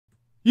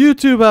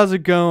YouTube, how's it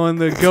going?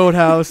 The Goat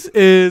House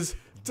is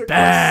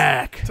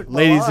back.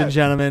 Ladies and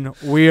gentlemen,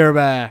 we are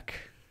back.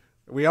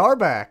 We are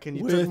back, and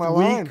you took my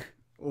line.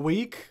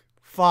 Week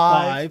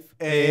 5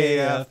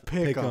 AAF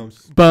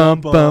Pick'ems.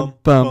 Bum, bum,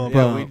 bum, Yeah,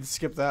 bum. we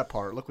skipped that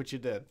part. Look what you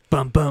did.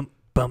 Bum, bum,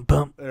 bum,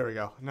 bum. There we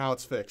go. Now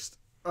it's fixed.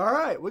 All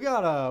right, we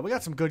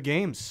got some good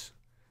games.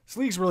 This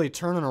league's really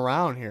turning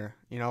around here.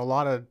 You know, a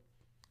lot of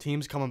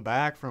teams coming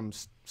back from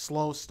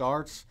slow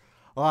starts.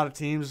 A lot of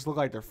teams look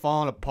like they're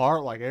falling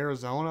apart, like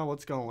Arizona.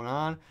 What's going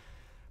on?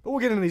 But we'll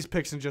get into these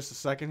picks in just a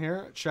second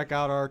here. Check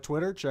out our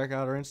Twitter. Check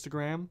out our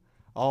Instagram.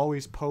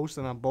 Always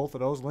posting on both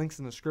of those. Links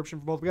in the description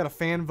for both. We got a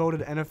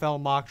fan-voted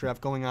NFL mock draft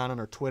going on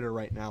our Twitter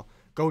right now.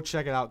 Go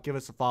check it out. Give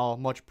us a follow.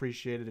 Much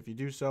appreciated if you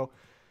do so.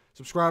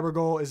 Subscriber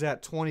goal is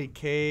at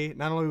 20K.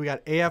 Not only we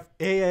got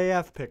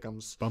AAF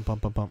pick'ems. Bum, bum,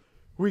 bum, bum.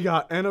 We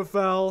got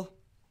NFL,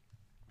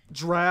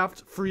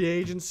 draft, free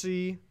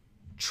agency,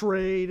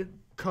 trade,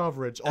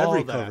 coverage. All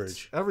Every of that.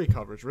 coverage. Every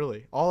coverage,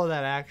 really. All of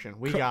that action.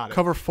 We got it.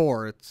 Cover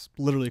 4. It's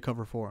literally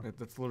cover 4.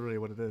 That's literally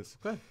what it is.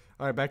 Okay.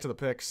 All right, back to the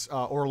picks.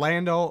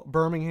 Orlando,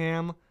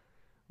 Birmingham.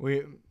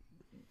 We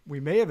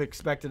may have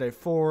expected a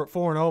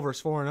 4-0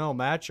 versus 4-0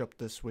 matchup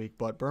this week,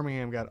 but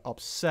Birmingham got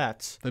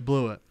upset. They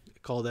blew it.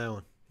 Call that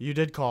one. You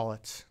did call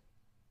it.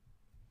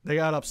 They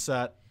got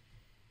upset,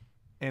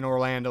 and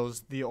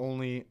Orlando's the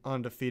only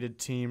undefeated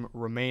team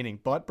remaining.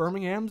 But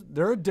Birmingham,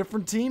 they're a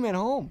different team at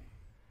home.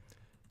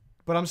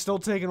 But I'm still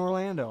taking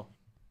Orlando.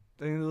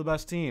 I think they're the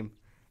best team.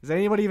 Has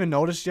anybody even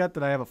noticed yet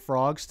that I have a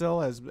frog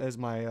still as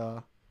my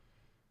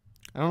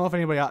I don't know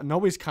if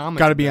nobody's commented.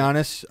 Got to be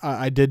honest,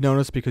 I did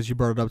notice because you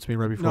brought it up to me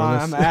right before No,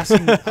 this.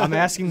 I'm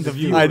asking the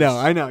viewers. I know.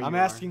 I'm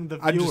asking the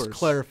I'm viewers. just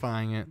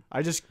clarifying it.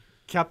 I just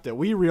kept it.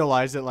 We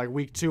realized it like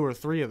week 2 or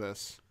 3 of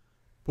this.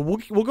 But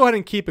we'll go ahead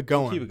and keep it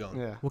going. Keep it going.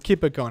 Yeah. We'll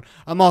keep it going.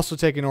 I'm also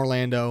taking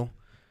Orlando.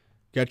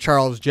 You got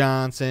Charles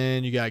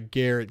Johnson. You got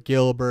Garrett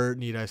Gilbert.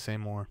 Need I say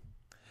more?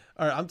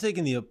 All right, I'm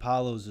taking the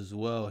Apollos as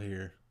well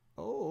here.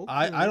 Oh, okay.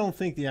 I don't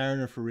think the Iron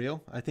are for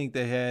real. I think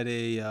they had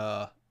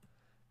a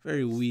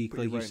very weak,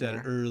 Pretty like you right said,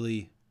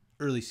 there.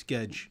 early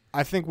sketch.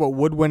 I think what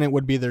would win it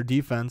would be their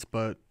defense,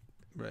 but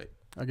Right.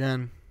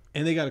 again,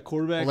 And they got a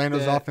quarterback.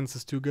 Orlando's that, offense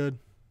is too good.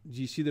 Did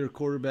you see their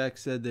quarterback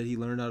said that he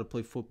learned how to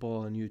play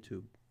football on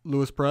YouTube?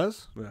 Louis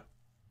Perez?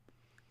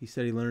 He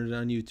said he learned it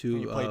on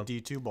YouTube. You played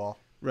D2 ball.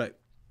 Right.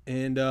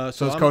 And So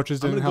his I'm,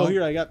 coaches I'm didn't gonna go help?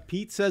 here. I got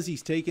Pete says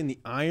he's taking the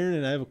iron,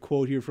 and I have a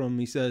quote here from him.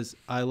 He says,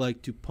 "I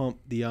like to pump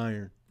the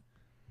iron."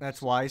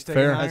 That's why he's taking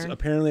Fair. Iron?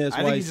 That's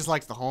I why think he just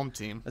likes the home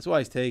team. that's why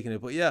he's taking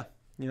it. But yeah,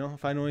 you know,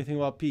 if I know anything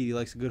about Pete, he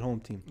likes a good home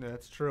team. Yeah,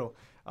 that's true.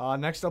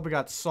 Next up, we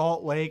got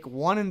Salt Lake,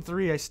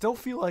 1-3. I still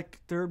feel like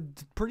they're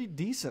pretty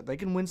decent. They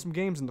can win some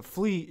games in the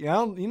Fleet.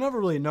 You never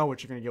really know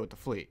what you're going to get with the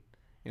Fleet.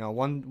 You know,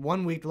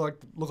 one week they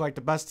look like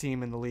the best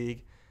team in the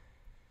league.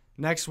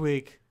 Next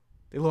week,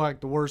 they look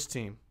like the worst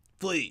team.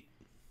 Fleet.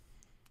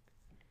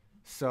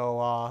 So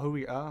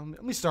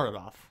let me start it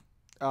off.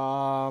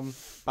 I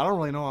don't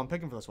really know who I'm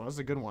picking for this one. This is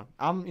a good one.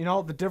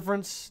 The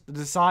difference, the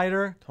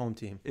decider Home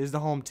team. is the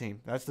home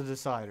team. That's the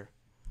decider.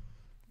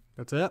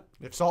 That's it?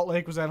 If Salt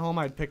Lake was at home,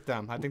 I'd pick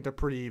them. I think they're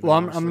pretty even. Well,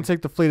 I'm going to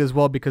take the Fleet as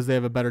well because they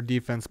have a better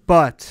defense.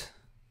 But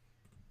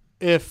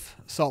if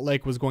Salt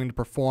Lake was going to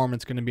perform,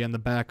 it's going to be on the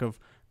back of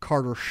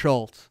Carter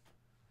Schultz.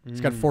 He's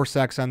got 4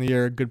 sacks on the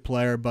year, good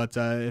player. But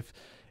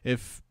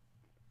if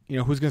you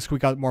know who's going to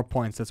squeak out more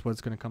points, that's what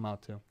it's going to come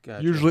out to.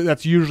 Gotcha.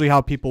 That's usually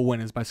how people win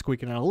is by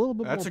squeaking out a little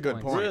bit. That's more a good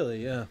points. point.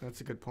 Really? Yeah. That's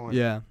a good point.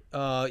 Yeah.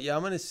 Yeah,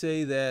 I'm gonna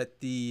say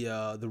that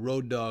the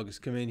Road Dogs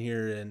come in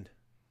here and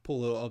pull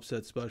a little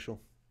upset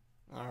special.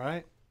 All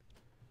right.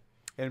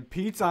 And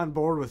Pete's on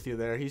board with you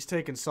there. He's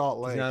taking Salt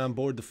Lake. He's not on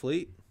board the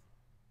Fleet.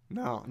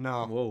 No.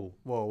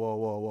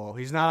 Whoa.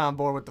 He's not on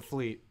board with the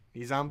Fleet.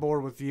 He's on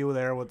board with you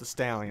there with the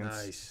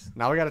Stallions. Nice.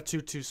 Now we got a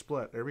 2-2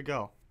 split. There we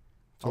go.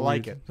 I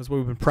like it. That's what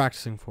we've been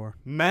practicing for.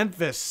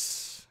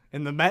 Memphis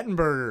and the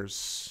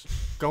Mettenbergers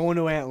going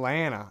to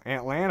Atlanta.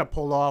 Atlanta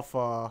pulled off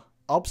a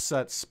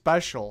upset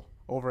special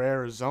over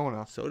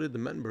Arizona. So did the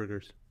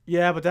Mettenbergers.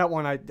 Yeah, but that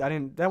one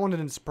that one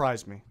didn't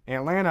surprise me.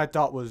 Atlanta I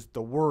thought was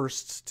the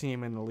worst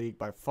team in the league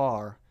by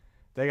far.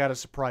 They got a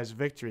surprise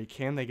victory.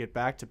 Can they get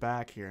back to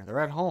back here? They're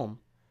at home.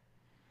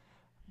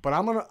 But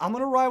I'm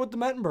gonna ride with the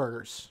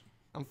Mettenbergers.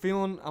 I'm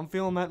feeling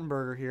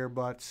Mettenberger here,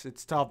 but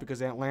it's tough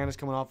because Atlanta's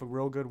coming off a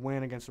real good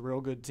win against a real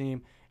good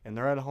team, and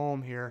they're at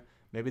home here.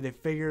 Maybe they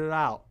figured it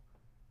out.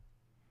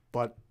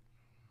 But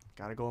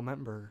gotta go with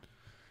Mettenberger.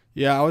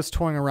 Yeah, I was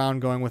toying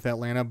around going with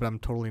Atlanta, but I'm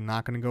totally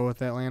not going to go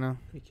with Atlanta. Are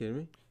you kidding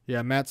me?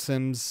 Yeah, Matt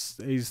Sims,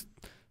 he's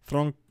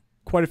thrown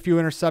quite a few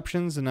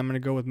interceptions, and I'm going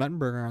to go with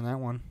Mettenberger on that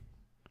one.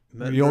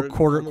 The old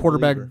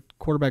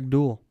quarterback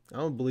duel. I'm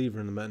a believer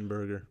in the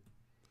Mettenberger.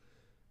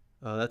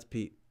 That's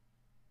Pete.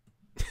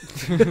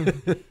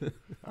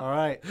 All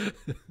right.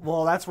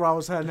 Well, that's where I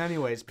was heading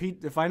anyways. Pete,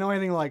 if I know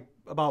anything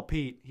about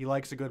Pete, he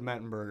likes a good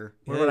Mettenberger.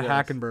 What Yeah, about he a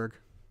does. Hackenberg?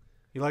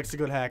 He likes a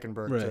good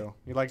Hackenberg, Right. too.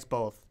 He likes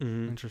both.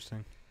 Mm-hmm.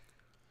 Interesting.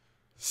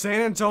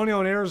 San Antonio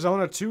and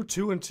Arizona,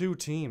 2-2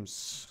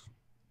 teams.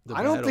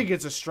 I don't think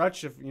it's a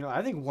stretch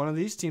I think one of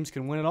these teams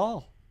can win it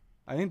all.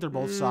 I think they're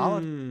both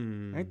solid.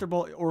 I think they're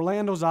both.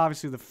 Orlando's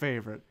obviously the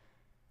favorite,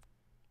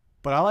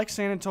 but I like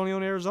San Antonio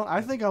and Arizona.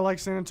 I think I like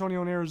San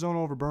Antonio and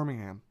Arizona over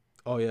Birmingham.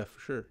 Oh yeah, for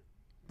sure.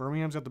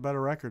 Birmingham's got the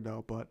better record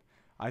though, but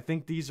I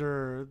think these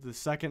are the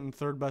second and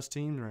third best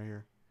teams right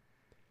here.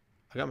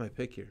 I got my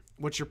pick here.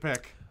 What's your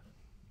pick?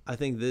 I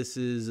think this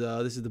is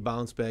the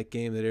bounce back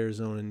game that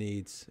Arizona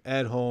needs.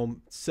 At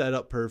home, set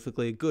up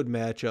perfectly, good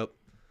matchup.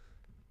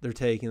 They're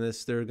taking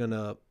this. They're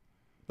gonna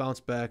bounce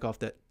back off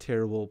that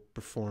terrible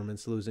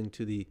performance, losing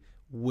to the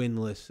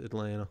winless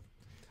Atlanta.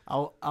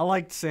 I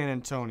like San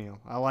Antonio.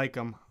 I like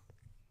them,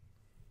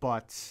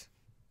 but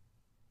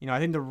I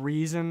think the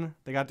reason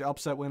they got the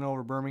upset win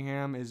over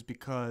Birmingham is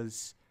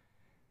because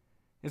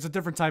it's a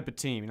different type of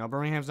team.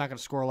 Birmingham's not going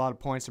to score a lot of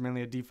points. They're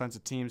mainly a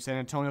defensive team. San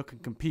Antonio can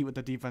compete with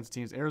the defensive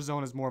teams.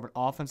 Arizona's more of an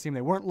offense team.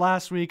 They weren't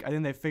last week. I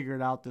think they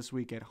figured it out this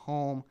week at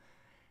home.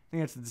 I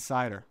think that's the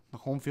decider, the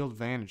home field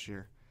advantage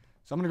here.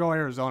 So I'm going to go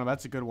Arizona.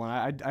 That's a good one.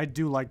 I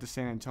do like the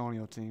San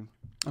Antonio team.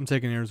 I'm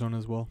taking Arizona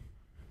as well.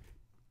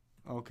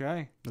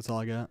 Okay. That's all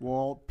I got.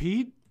 Well,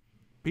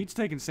 Pete's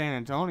taking San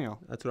Antonio.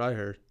 That's what I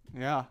heard.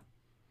 Yeah.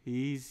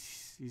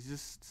 He's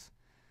just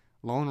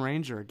Lone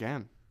Ranger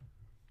again.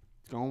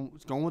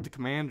 He's going with the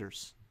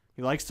Commanders.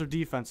 He likes their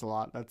defense a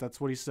lot. That's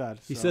what he said.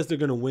 He says they're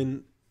going to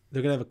win.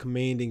 They're going to have a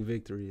commanding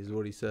victory is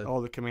what he said.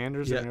 Oh, the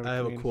Commanders? Yeah, I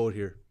have a quote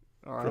here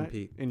from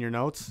Pete. In your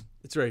notes?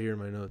 It's right here in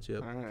my notes,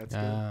 yep. All right, that's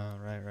good.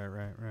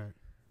 Right.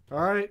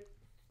 All right.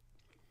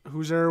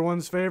 Who's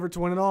everyone's favorite to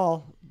win it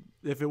all?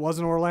 If it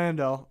wasn't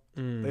Orlando,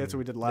 that's what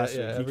we did last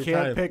week. You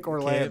can't pick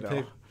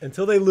Orlando.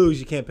 Until they lose,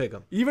 you can't pick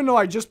them. Even though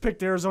I just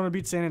picked Arizona to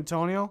beat San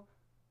Antonio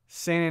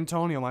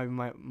might be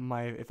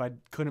my if I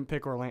couldn't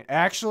pick Orlando.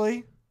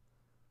 Actually,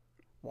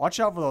 watch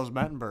out for those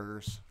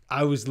Mettenbergers.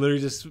 I was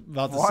literally just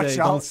about to say,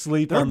 out. don't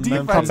sleep Their on them.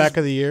 defense Comeback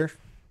of the year.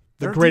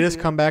 The greatest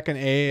comeback in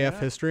AAF Yeah.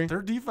 history.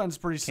 Their defense is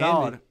pretty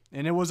solid.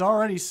 And it was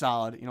already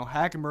solid.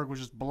 Hackenberg was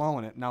just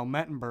blowing it. Now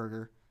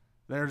Mettenberger,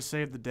 there to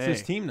save the day. It's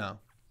his team now.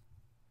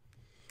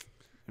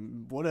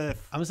 And what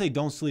if? I'm going to say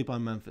don't sleep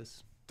on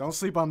Memphis. Don't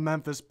sleep on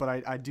Memphis,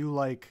 but I do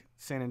like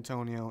San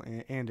Antonio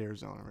and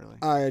Arizona, really.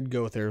 I'd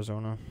go with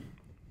Arizona.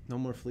 No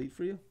more Fleet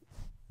for you?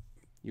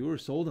 You were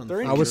sold on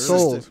They're the I was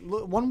sold.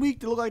 One week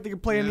they look like they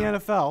could play in the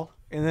NFL,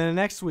 and then the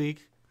next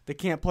week they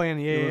can't play in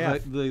the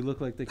AAF. They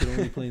look like they could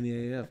only play in the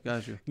AAF.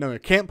 Gotcha. No, they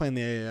can't play in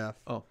the AAF.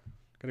 Oh. Got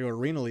to go to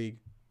Arena League.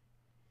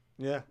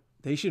 Yeah.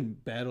 They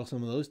should battle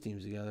some of those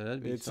teams together.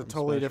 That'd be It's a something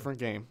totally special. different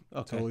game.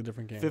 Okay. Totally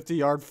different game.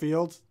 50-yard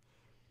field,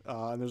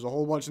 and there's a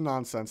whole bunch of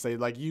nonsense. They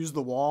use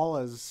the wall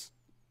as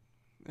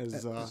So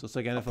it's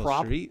like NFL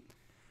prop. Street?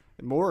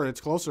 It's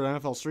closer to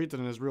NFL Street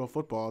than it is real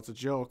football. It's a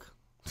joke.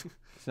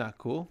 It's not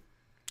cool.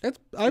 I've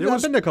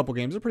been to a couple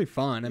games. They're pretty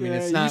fun. I mean, Yeah,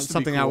 it's it not used to be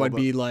something I cool, would but-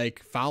 be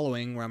like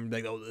following where I'm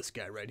like, oh, this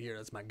guy right here,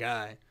 that's my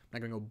guy. I'm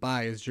not gonna go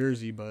buy his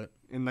jersey, but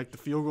And like the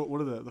field goal,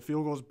 what are the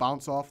field goals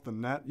bounce off the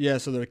net? yeah.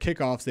 So the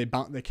kickoffs,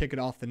 they kick it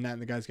off the net,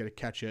 and the guy's got to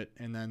catch it,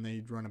 and then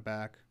they run it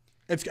back.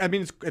 It's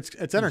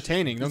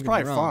entertaining. Don't It's get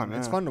probably me wrong. fun,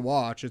 It's yeah. fun to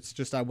watch. It's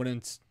just I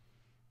wouldn't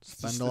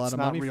spend a lot of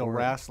money It's not real for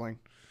wrestling.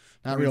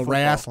 it. Not real real football.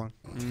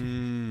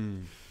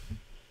 wrestling.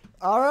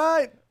 All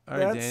right. All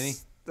right, Danny.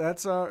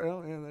 That's our.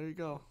 Oh, yeah, there you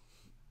go.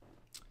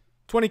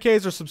 20K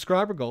is our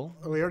subscriber goal.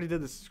 We already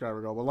did the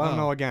subscriber goal, but let them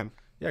know again.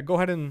 Yeah, go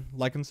ahead and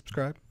like and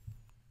subscribe.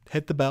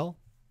 Hit the bell.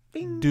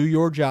 Do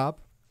your job,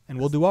 and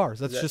we'll do ours.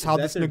 That's just how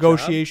this their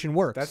negotiation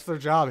works. That's their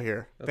job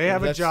here. Okay, They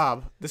have a that's-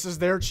 job. This is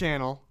their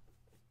channel,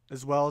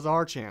 as well as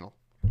our channel.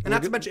 and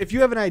not to mention, if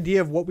you have an idea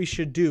of what we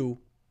should do,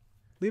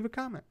 leave a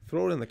comment.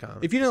 Throw it in the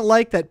comments. If you didn't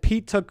like that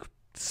Pete took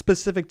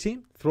specific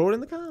team, Throw it in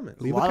the comments.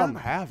 leave Let a 'em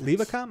comment. have it. Leave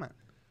a comment.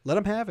 Let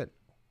them have it.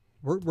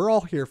 We're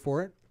all here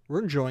for it.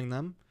 We're enjoying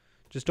them.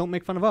 Just don't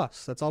make fun of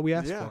us. That's all we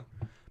ask Yeah.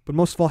 for. But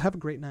most of all, have a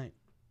great night.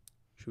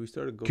 Should we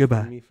start a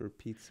Goodbye. GoFundMe for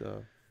Pete's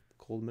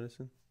cold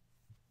medicine?